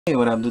Hey,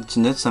 what up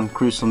dudes? I'm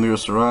Chris from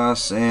Mirrors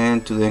Ross,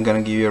 and today I'm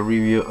gonna give you a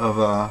review of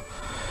a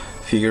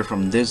figure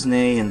from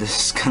Disney, and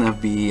this is gonna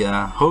be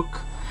Hook,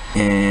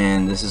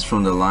 and this is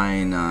from the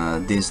line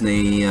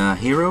Disney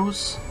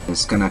Heroes.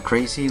 It's kinda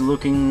crazy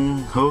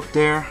looking Hook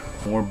there,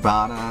 more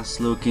badass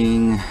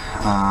looking.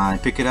 I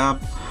pick it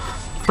up.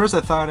 First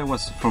I thought it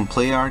was from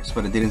Play Arts,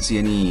 but I didn't see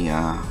any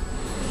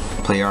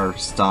Play Art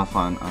stuff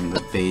on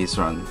the base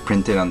or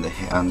printed on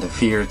the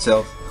figure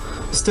itself.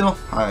 Still,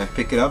 I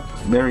pick it up.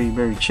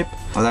 Very cheap.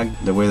 I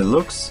like the way it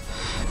looks,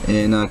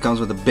 and comes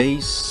with a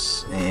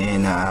base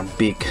and a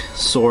big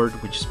sword,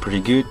 which is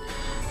pretty good.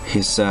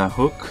 His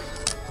hook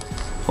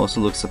also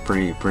looks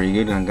pretty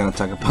good. I'm gonna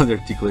talk about the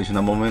articulation in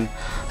a moment.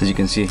 As you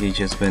can see, he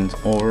just bent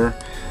over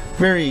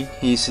very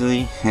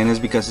easily, and it's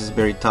because it's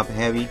very top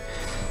heavy.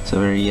 So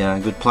very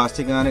good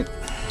plastic on it.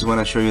 Just want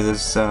to show you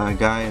this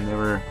guy. I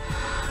never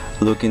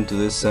look into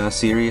this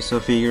series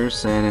of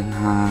figures, and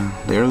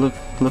they're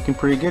looking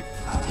pretty good.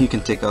 You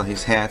can take out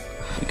his hat,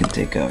 you can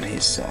take out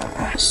his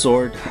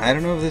sword. I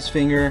don't know if this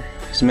finger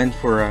is meant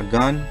for a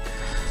gun,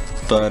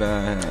 but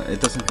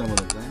it doesn't come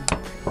with a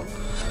gun.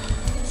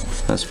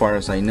 As far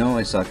as I know,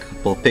 I saw a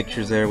couple of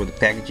pictures there with the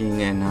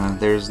packaging, and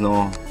there's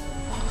no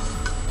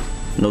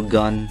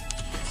gun.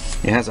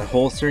 It has a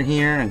holster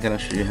here. I'm gonna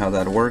show you how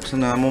that works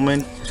in a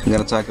moment. I'm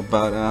gonna talk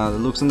about the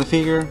looks on the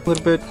figure a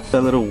little bit. A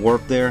little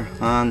warp there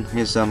on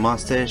his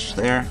mustache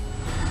there.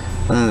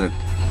 The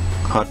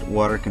hot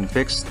water can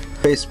fix.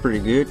 Face pretty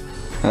good.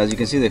 As you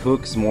can see, the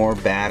hook is more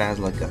badass,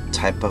 like a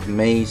type of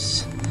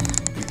mace.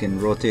 You can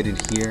rotate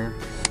it here.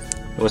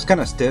 It was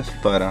kind of stiff,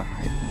 but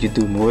you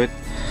do move it,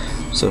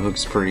 so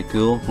hook's pretty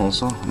cool.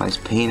 Also, nice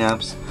paint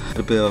apps. A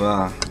little bit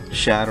of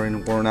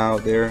shattering, worn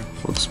out there.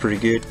 Looks pretty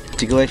good.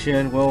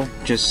 Articulation, well,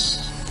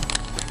 just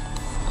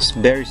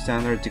very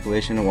standard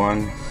articulation.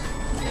 One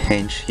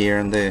hinge here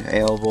on the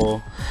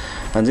elbow.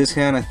 On this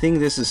hand, I think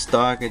this is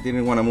stock. I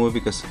didn't want to move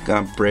because it's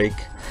gonna break.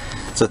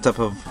 It's a type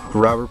of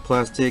rubber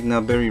plastic,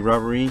 not very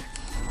rubbery,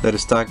 that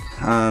is stuck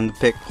on the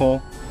peg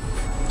hole.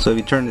 So if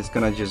you turn, it's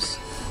gonna just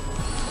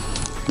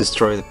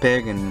destroy the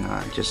peg and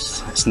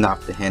just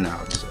snap the hand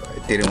out. So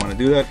I didn't want to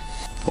do that.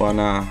 One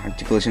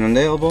articulation on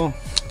the elbow.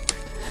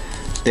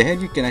 The head,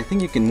 I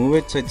think you can move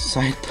it side to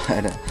side,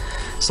 but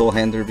soul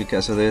hander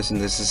because of this.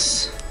 And this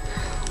is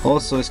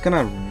also, it's kind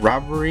of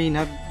rubbery,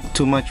 not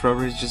too much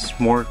rubber. It's just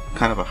more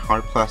kind of a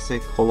hard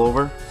plastic all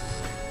over.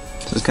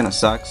 So this kind of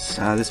sucks.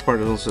 This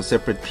part is also a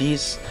separate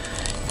piece.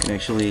 You can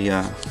actually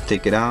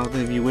take it out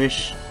if you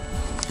wish.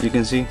 You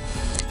can see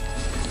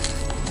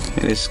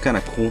it is kind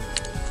of cool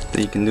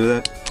that you can do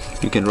that.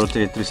 You can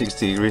rotate it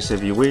 360 degrees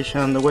if you wish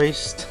on the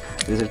waist.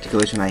 This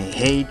articulation I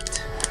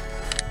hate.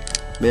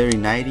 Very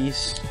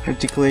 90s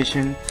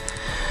articulation.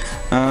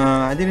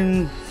 I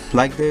didn't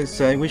like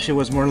this. I wish it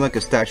was more like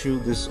a statue,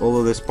 all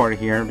of this part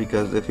here,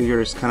 because the figure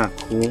is kind of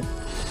cool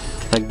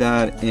like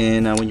that.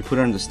 And when you put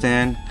it on the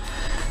stand,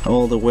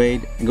 all the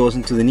weight goes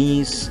into the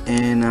knees,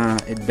 and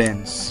it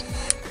bends.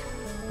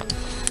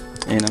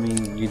 And I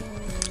mean, you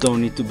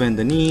don't need to bend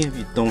the knee if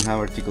you don't have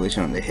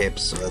articulation on the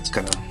hips, so that's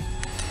kind of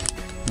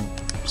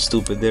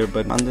stupid there.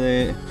 But on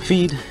the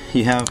feet,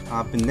 you have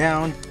up and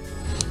down.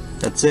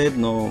 That's it.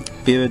 No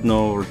pivot,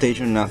 no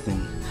rotation,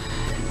 nothing.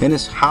 And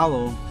it's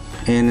hollow,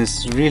 and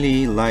it's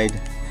really light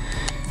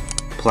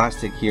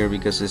plastic here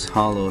because it's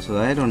hollow. So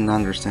I don't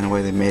understand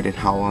why they made it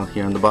hollow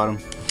here on the bottom.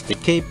 The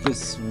cape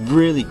is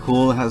really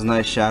cool. It has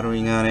nice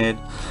shadowing on it,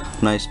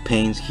 nice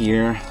paints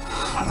here,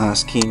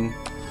 skin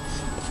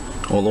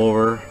all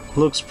over.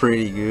 Looks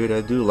pretty good.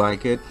 I do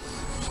like it.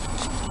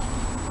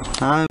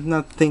 I'm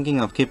not thinking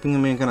of keeping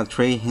him. I'm gonna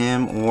trade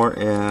him or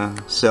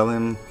sell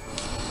him.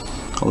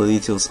 All the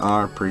details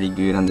are pretty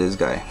good on this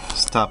guy.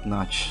 It's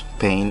top-notch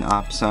paint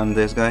ups on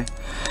this guy.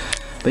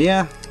 But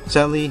yeah,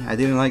 sadly I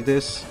didn't like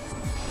this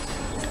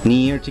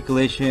knee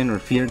articulation or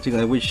feet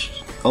articulation. I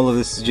wish all of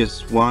this is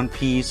just one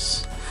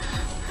piece,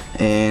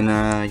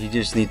 and you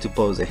just need to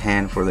pose the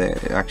hand for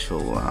the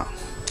actual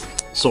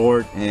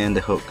sword and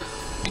the hook.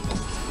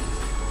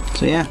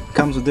 So yeah,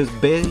 comes with this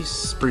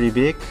base, pretty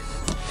big.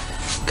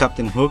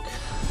 Captain Hook,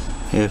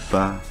 if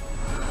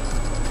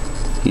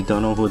you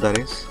don't know who that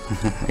is,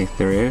 if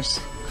there is.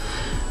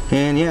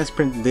 And yeah, it's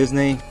printed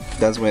Disney.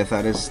 That's why I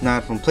thought it's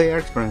not from Play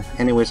Arts, but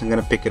anyways, I'm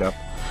gonna pick it up.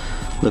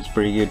 Looks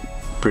pretty good,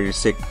 pretty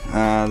sick.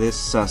 This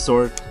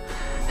sword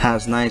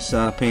has nice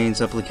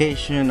paints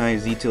application,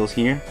 nice details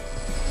here.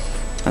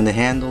 And the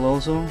handle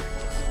also,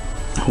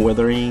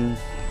 weathering.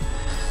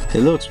 It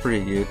looks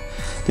pretty good.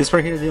 This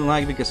part here I didn't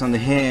like because on the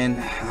hand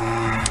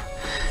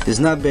it's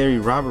not very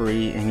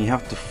rubbery, and you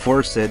have to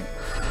force it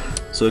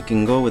so it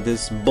can go with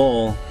this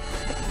ball,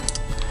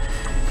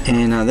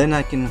 and then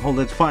I can hold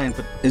it fine.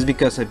 But it's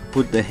because I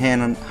put the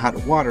hand on hot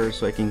water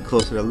so I can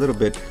close it a little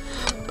bit.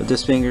 But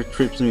this finger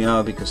trips me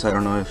out because I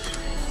don't know if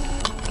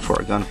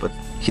for a gun, but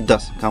he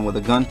doesn't come with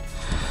a gun.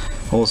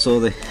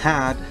 Also the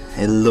hat,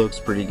 it looks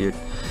pretty good.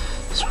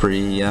 It's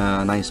pretty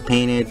nice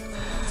painted,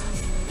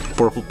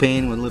 purple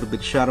paint with a little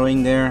bit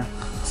shadowing there.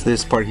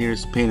 This part here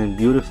is painted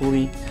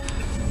beautifully.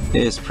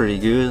 It's pretty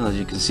good, as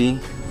you can see.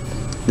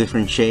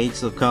 different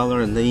shades of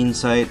color on the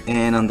inside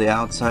and on the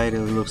outside. It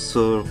looks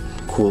so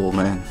cool,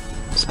 man.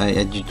 So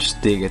I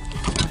just dig it.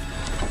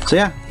 So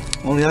yeah,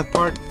 only that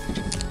part.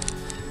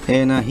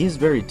 And he's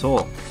very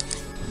tall.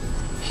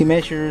 He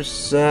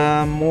measures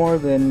more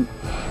than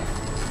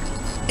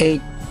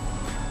 8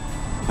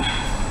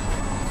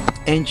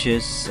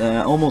 inches,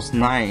 almost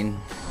 9.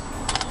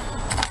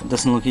 It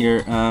doesn't look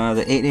here.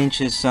 The 8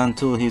 inches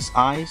until his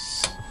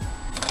eyes,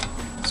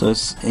 so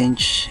it's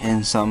inch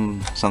and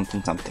something,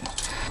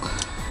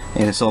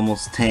 and it's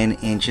almost 10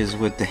 inches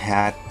with the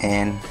hat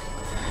and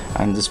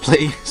on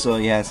display. So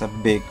yeah, it's a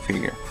big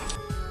figure.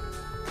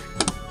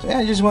 So yeah,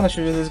 I just want to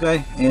show you this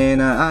guy.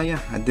 And yeah,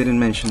 I didn't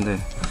mention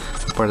the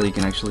part that you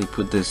can actually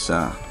put this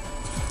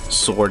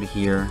sword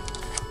here.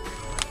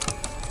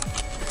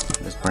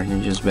 This part here,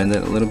 you just bend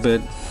it a little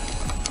bit,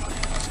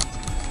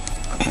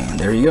 and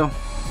there you go.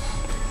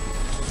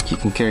 He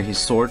can carry his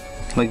sword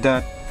like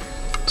that,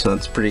 so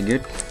that's pretty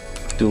good.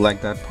 I do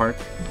like that part.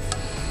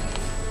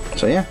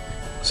 So yeah.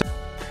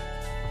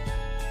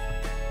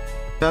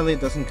 Sadly,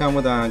 it doesn't come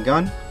with a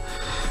gun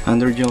on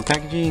the original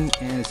packaging,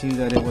 and it seems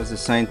that it was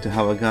designed to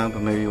have a gun,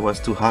 but maybe it was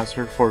too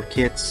hazard for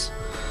kids,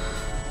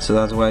 so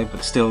that's why.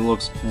 But still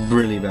looks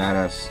really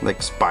badass,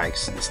 like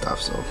spikes and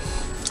stuff. So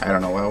I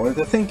don't know what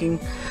they're thinking.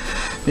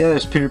 Yeah,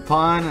 there's Peter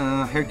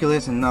Pan,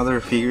 Hercules, and other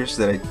figures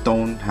that I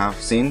don't have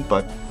seen,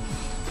 but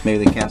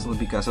maybe they canceled it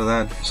because of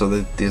that. So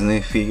the Disney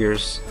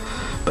figures,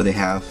 but they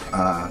have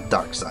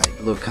dark side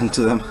look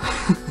onto them.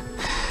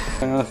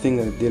 Another thing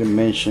that I didn't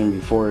mention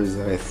before is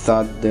that I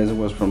thought this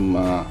was from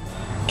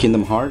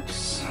Kingdom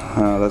Hearts.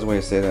 That's why I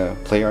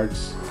said Play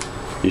Arts.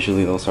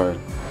 Usually those are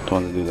the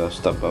ones that do those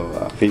type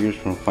of figures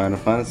from Final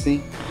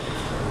Fantasy.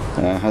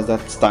 Has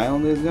that style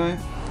on this guy,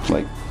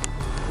 like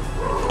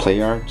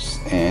Play Arts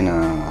and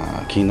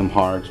Kingdom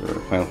Hearts or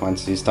Final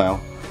Fantasy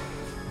style.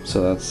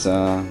 So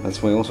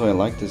that's why also I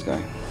like this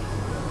guy.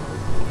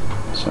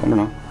 So I don't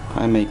know,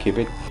 I may keep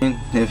it. And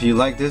if you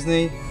like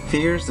Disney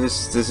figures,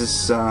 this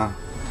is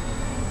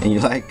and you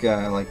like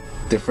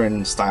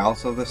different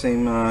styles of the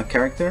same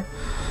character,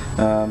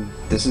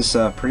 this is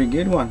a pretty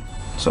good one.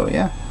 So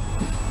yeah,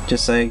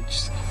 just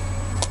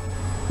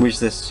wish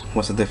this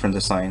was a different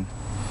design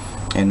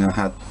and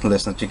had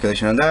less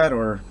articulation on that,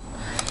 or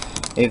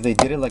if they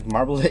did it like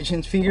Marvel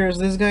Legends figures,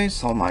 these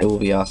guys, oh my, it would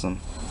be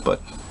awesome.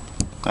 But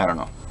I don't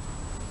know.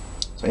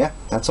 So yeah,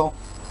 that's all.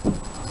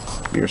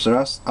 Here's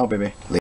us. Oh baby.